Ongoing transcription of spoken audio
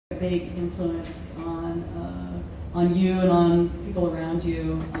big influence on you and on people around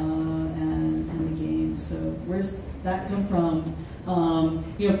you and the game. So where's that come from?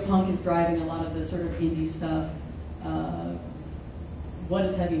 Punk is driving a lot of the sort of indie stuff. What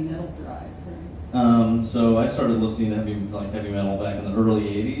does heavy metal drive? So I started listening to heavy metal back in the early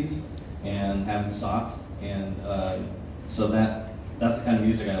 '80s and haven't stopped. And so that's the kind of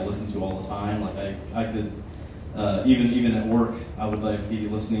music I listen to all the time. Like I could even at work, I would be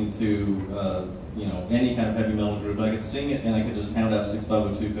listening to any kind of heavy metal group. I could sing it and I could just pound out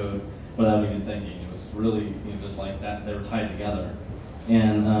 6502 code without even thinking. It was really just like that. They were tied together.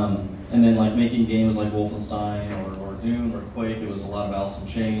 And then like making games like Wolfenstein or Doom or Quake, it was a lot of Alice in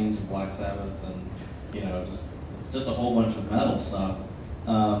Chains and Black Sabbath and just a whole bunch of metal stuff.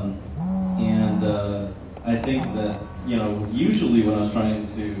 I think that usually when I was trying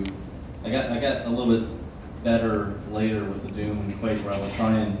to, I got a little bit better later with the Doom and Quake, where I would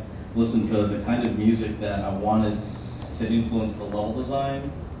try and listen to the kind of music that I wanted to influence the level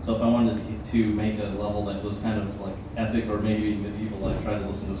design. So if I wanted to make a level that was kind of like epic or maybe medieval, I'd try to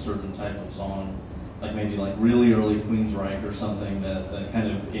listen to a certain type of song, like maybe like really early Queensryche or something that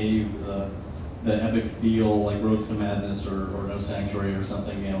kind of gave the epic feel, like Roads to Madness or No Sanctuary or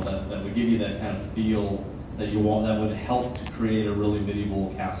something, that would give you that kind of feel that you want, that would help to create a really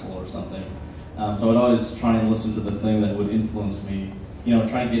medieval castle or something. So I'd always try and listen to the thing that would influence me,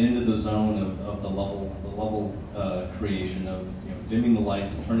 try and get into the zone of the level creation of dimming the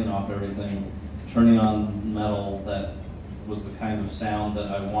lights and turning off everything, turning on metal that was the kind of sound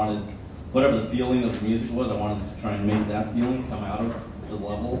that I wanted, whatever the feeling of the music was, I wanted to try and make that feeling come out of the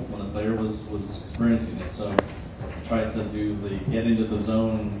level when the player was experiencing it. So I tried to do the get into the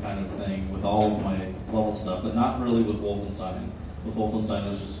zone kind of thing with all of my level stuff, but not really with Wolfenstein. With Wolfenstein,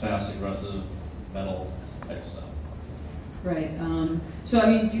 it was just fast, aggressive, metal type stuff. Right. So,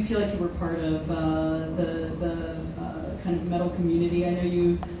 do you feel like you were part of the kind of metal community? I know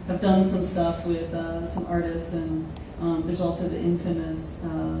you have done some stuff with some artists, and there's also the infamous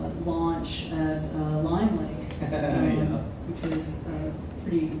launch at Lime Lake, which was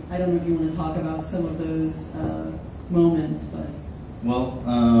pretty. I don't know if you want to talk about some of those moments, but. Well,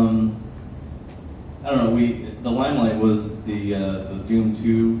 I don't know. The Limelight was the Doom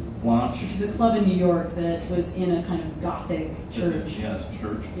 2 launch, which is a club in New York that was in a kind of Gothic church. Yeah, it's a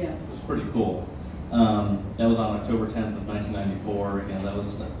church. Yeah, it was pretty cool. That was on October 10th of 1994. Again, that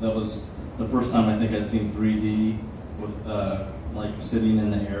was the first time I think I'd seen 3D with like sitting in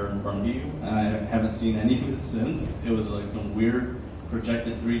the air in front of you, and I haven't seen any of it since. It was like some weird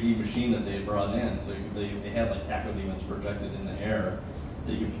projected 3D machine that they had brought in. So they had like cacodemons projected in the air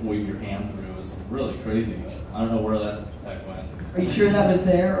that you could wave your hand through. It was really crazy. I don't know where that tech went. Are you sure that was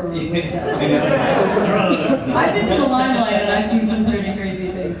there, or was that? I've been to the Limelight and I've seen some pretty crazy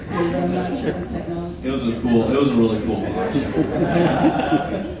things too, but I'm not sure it's technology. It was a really cool launch.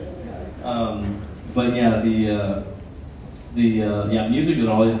 But yeah, the music had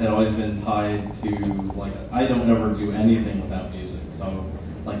always been tied to, like, I don't ever do anything without music. So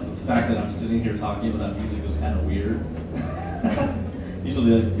like the fact that I'm sitting here talking about music is kind of weird.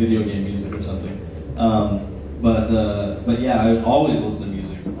 Usually like video game music or something. But yeah, I always listen to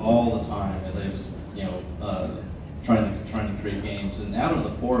music all the time as I was, trying to create games. And out of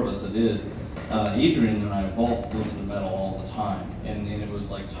the four of us that did, Adrian and I both listened to metal all the time. And it was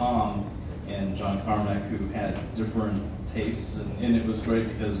like Tom and John Carmack who had different tastes, and it was great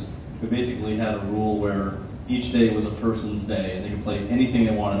because we basically had a rule where each day was a person's day, and they could play anything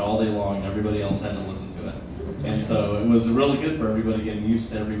they wanted all day long, and everybody else had to listen to it. And so it was really good for everybody getting used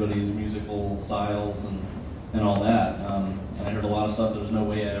to everybody's musical styles and all that. And I heard a lot of stuff there's no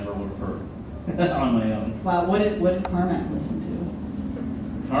way I ever would have heard on my own. Wow, what did Carmack listen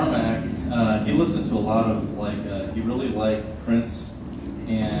to? Carmack, he listened to a lot of, he really liked Prince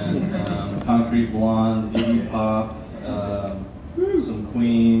and Concrete Blonde, Iggy Pop, some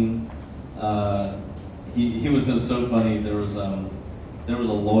Queen. He was so funny. There was a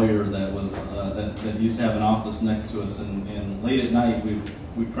lawyer that was that used to have an office next to us, and late at night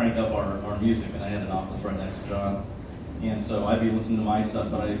we'd crank up our music, and I had an office right next to John, and so I'd be listening to my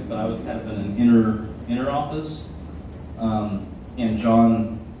stuff, but I was kind of in an inner office, and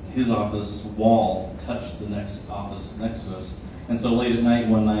John, his office wall touched the next office next to us. And so late at night,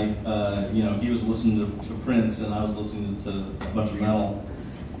 one night, he was listening to Prince, and I was listening to a bunch of metal.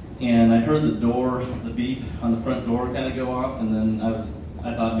 And I heard the beep on the front door kind of go off, and then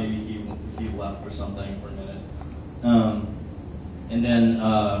I thought maybe he left or something for a minute. And then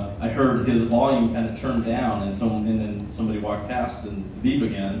I heard his volume kind of turn down, and then somebody walked past and beep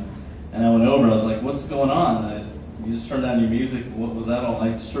again. And I went over, and I was like, "What's going on?" you just turned down your music. What was that all?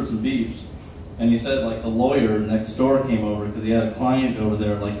 I just heard some beeps. And he said, like, the lawyer next door came over because he had a client over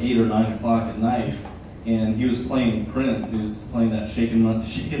there at like 8 or 9 o'clock at night, and he was playing Prince. He was playing that shaking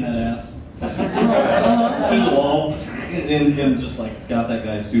that ass through the wall, and just like got that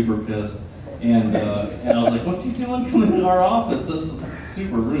guy super pissed. And I was like, what's he doing coming into our office? That's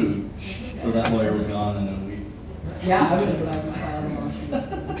super rude. So that lawyer was gone, and then we... Yeah, I would have filed a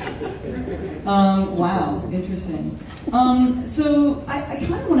lawsuit. Wow, interesting. So I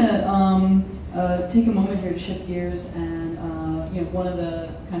kind of want to take a moment here to shift gears, and one of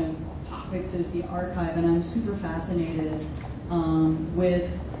the kind of topics is the archive, and I'm super fascinated with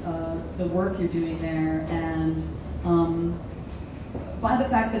the work you're doing there, and by the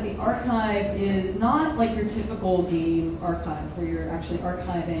fact that the archive is not like your typical game archive, where you're actually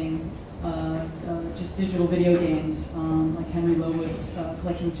archiving just digital video games, like Henry Lowood's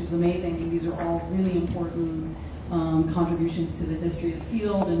collection, which is amazing. And these are all really important contributions to the history of the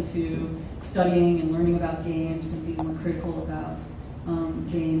field and to studying and learning about games and being more critical about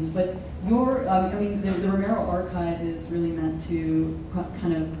games. But the Romero Archive is really meant to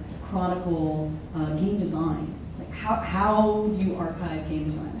kind of chronicle game design. Like how do you archive game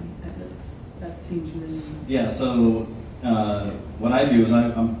design? That seems really... Yeah, so what I do is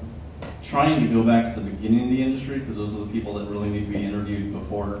I'm trying to go back to the beginning of the industry, because those are the people that really need to be interviewed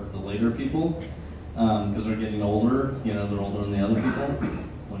before the later people, because they're getting older. They're older than the other people,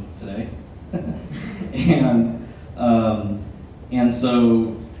 like today. And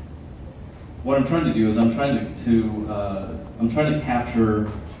so what I'm trying to do is I'm trying to capture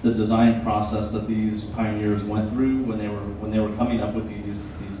the design process that these pioneers went through when they were coming up with these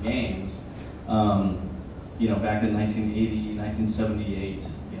games. Back in 1980, 1978.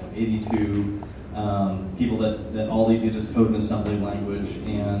 82, people that all they did is code in assembly language,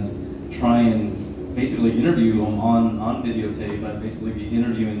 and try and basically interview them on videotape. I'd basically be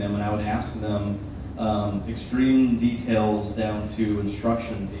interviewing them, and I would ask them extreme details down to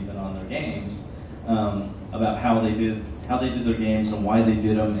instructions even on their games, about how they did their games and why they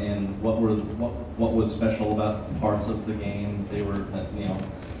did them, and what was special about parts of the game they were,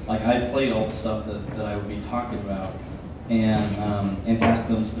 like I played all the stuff that I would be talking about, and ask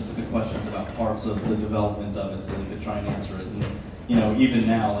them specific questions about parts of the development of it so they could try and answer it. And even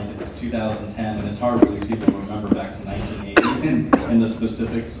now, like it's 2010, and it's hard for these people to remember back to 1980 and the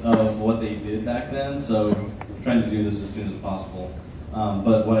specifics of what they did back then. So I'm trying to do this as soon as possible.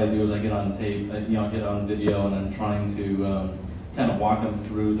 But what I do is I get on tape, I get on video, and I'm trying to kind of walk them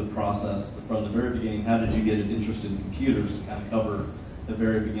through the process from the very beginning. How did you get interested in computers, to kind of cover the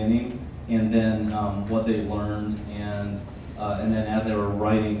very beginning, and then what they learned, and then as they were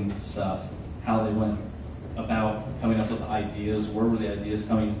writing stuff, how they went about coming up with ideas. Where were the ideas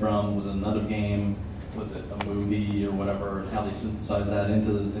coming from? Was it another game? Was it a movie or whatever? How they synthesized that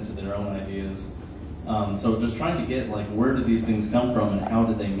into their own ideas. So just trying to get like, where did these things come from, and how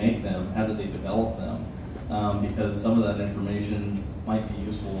did they make them? How did they develop them? Because some of that information might be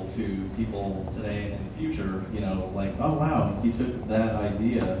useful to people today and in the future. Like, oh wow, he took that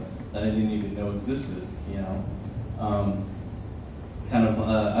idea that I didn't even know existed.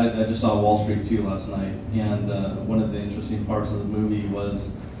 I just saw Wall Street 2 last night, and one of the interesting parts of the movie was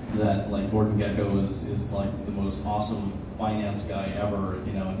that like Gordon Gekko is like the most awesome finance guy ever,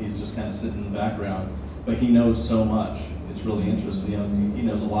 and he's just kind of sitting in the background, but he knows so much. It's really interesting. He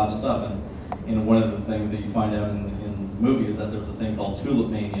knows a lot of stuff, and one of the things that you find out in the movie is that there was a thing called Tulip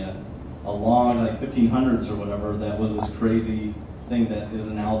Mania along like 1500s or whatever, that was this crazy thing that is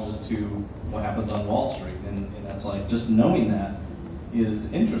analogous to what happens on Wall Street, and that's like, just knowing that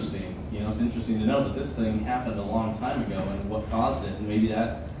is interesting. It's interesting to know that this thing happened a long time ago and what caused it, and maybe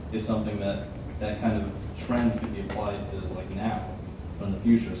that is something that kind of trend could be applied to like now or in the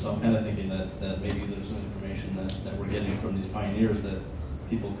future. So I'm kind of thinking that maybe there's some information that we're getting from these pioneers that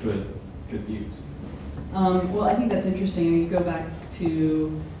people could use. Well, I think that's interesting. You go back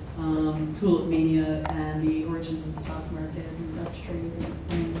to Tulip Mania and the origins of the stock market and Dutch trade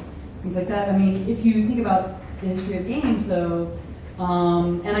and things like that. I mean, if you think about the history of games, though,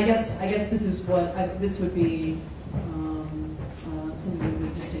 and I guess this is this would be something that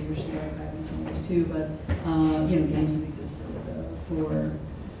would distinguish the archive in some ways too. But games have existed for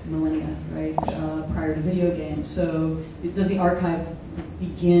millennia, right? Prior to video games. So, does the archive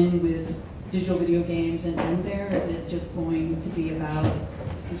begin with digital video games and end there? Is it just going to be about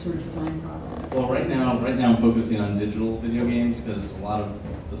the sort of design process? Well, right now I'm focusing on digital video games, because a lot of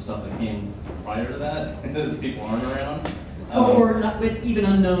the stuff that came prior to that, those people aren't around. Or not, it's even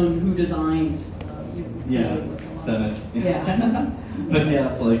unknown who designed. Senate. Yeah. But yeah,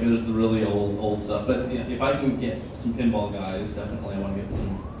 it's like there's the really old stuff. But yeah, if I can get some pinball guys, definitely I want to get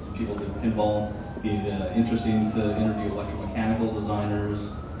some people to pinball. Be interesting to interview electromechanical designers.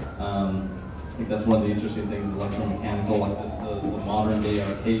 I think that's one of the interesting things. Electromechanical, like the modern day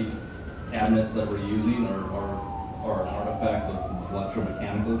arcade cabinets that we're using are an artifact of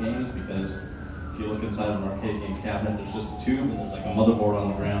electromechanical games, because if you look inside of an arcade game cabinet, there's just a tube and there's like a motherboard on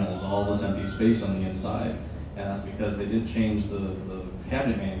the ground and there's all this empty space on the inside. And that's because they did change the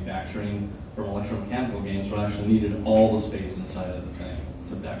cabinet manufacturing from electromechanical games, but actually needed all the space inside of the thing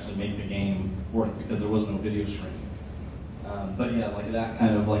to actually make the game work, because there was no video stream. But yeah, like that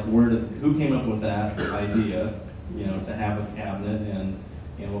kind of like, who came up with that idea, to have a cabinet, and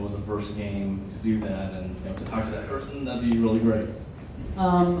what was the first game to do that, and to talk to that person, that'd be really great.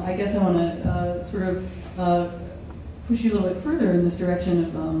 I guess I want to sort of push you a little bit further in this direction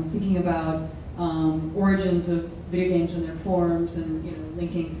of thinking about origins of video games and their forms, and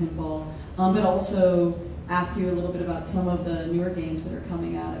linking pinball, but also ask you a little bit about some of the newer games that are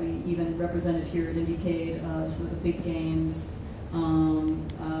coming out. I mean, even represented here at IndieCade, some of the big games,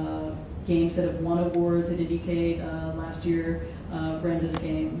 games that have won awards at IndieCade last year. Brenda's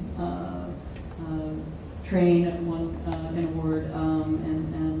game, Train, won an award,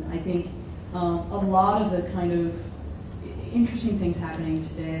 and I think a lot of the kind of interesting things happening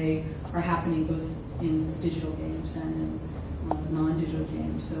today are happening both in digital games and in non-digital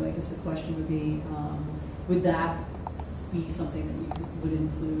games. So I guess the question would be, would that be something that we would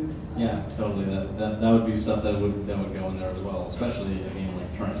include? Yeah, totally. That would be stuff that would go in there as well, especially a game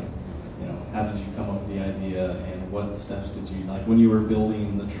like Train. How did you come up with the idea, and what steps did you, like when you were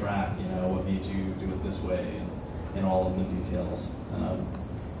building the track, what made you do it this way, and all of the details.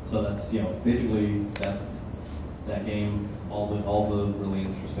 So that's, basically that game, all the really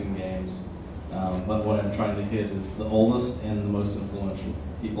interesting games. But what I'm trying to hit is the oldest and the most influential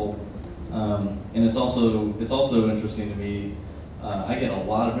people. And it's also interesting to me. I get a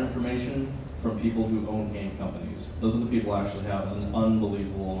lot of information from people who own game companies. Those are the people who actually have an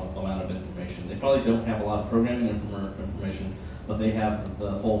unbelievable amount of information. They probably don't have a lot of programming information, but they have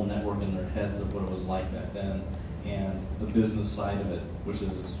the whole network in their heads of what it was like back then, and the business side of it, which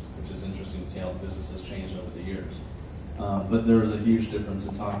is interesting to see how the business has changed over the years. But there is a huge difference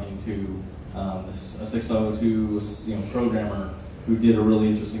in talking to a 602 programmer who did a really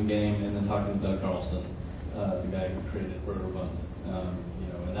interesting game, and then talking to Doug Carlston, the guy who created Proto.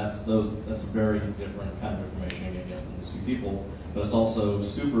 And that's a very different kind of information you're going to get from these two people. But it's also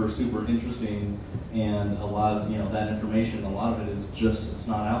super, super interesting, and a lot of that information, a lot of it is it's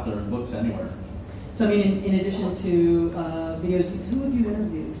not out there in books anywhere. So I mean, in addition to videos, who have you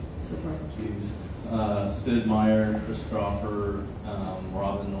interviewed so far? Jeez. Sid Meier, Chris Crawford,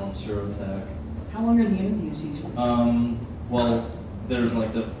 Robin Norm Sirotech. How long are the interviews usually? Well, there's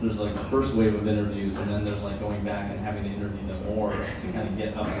the first wave of interviews, and then there's like going back and having to interview them more to kind of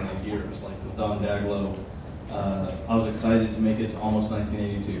get up in the years. Like with Don Daglow, I was excited to make it to almost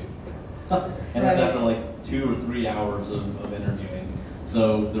 1982, and that's after like 2 or 3 hours of interviewing.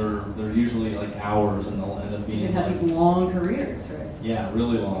 So they're usually like hours, and they'll end up being. They have these long careers, right? Yeah,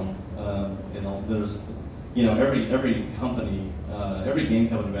 really long. There's every company, every game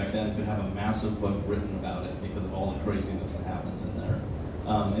company back then could have a massive book written about it because of all the craziness that happens in there.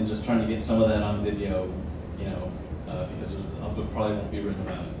 And just trying to get some of that on video, because a book probably won't be written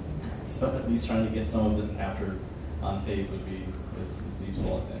about it. So at least trying to get some of it captured on tape is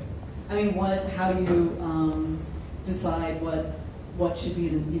useful, I think. I mean, how do you decide what should be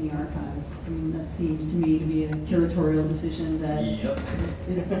in the archive? I mean, that seems to me to be a curatorial decision that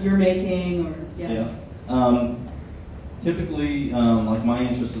is you're making, or yeah. Typically, like my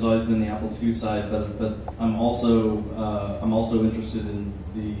interest has always been the Apple II side, but I'm also interested in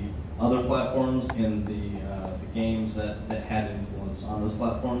the other platforms and the games that had influence on those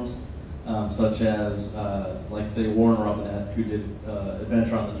platforms, such as like say Warren Robinette, who did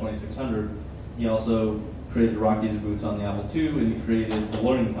Adventure on the 2600. He also created Rocky's Boots on the Apple II, and he created the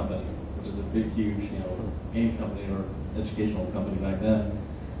Learning Company, which is a big, huge game company or educational company back then.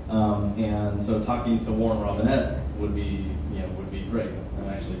 And so talking to Warren Robinette would be great. I'm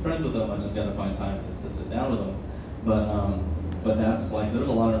actually friends with him. I just got to find time to sit down with him. But that's like there's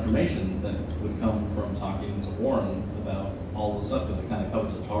a lot of information that would come from talking to Warren about all the stuff, because it kind of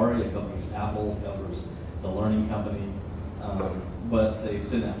covers Atari, it covers Apple, it covers the Learning Company. But say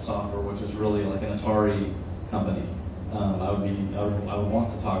Synapse Software, which is really like an Atari company, I would want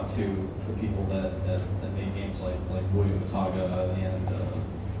to talk to the people that made games like William Mataga and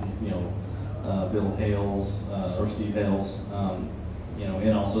Bill Hales or Steve Hales,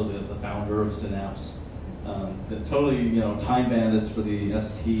 and also the founder of Synapse, totally, Time Bandits for the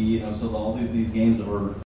ST, so all these games that were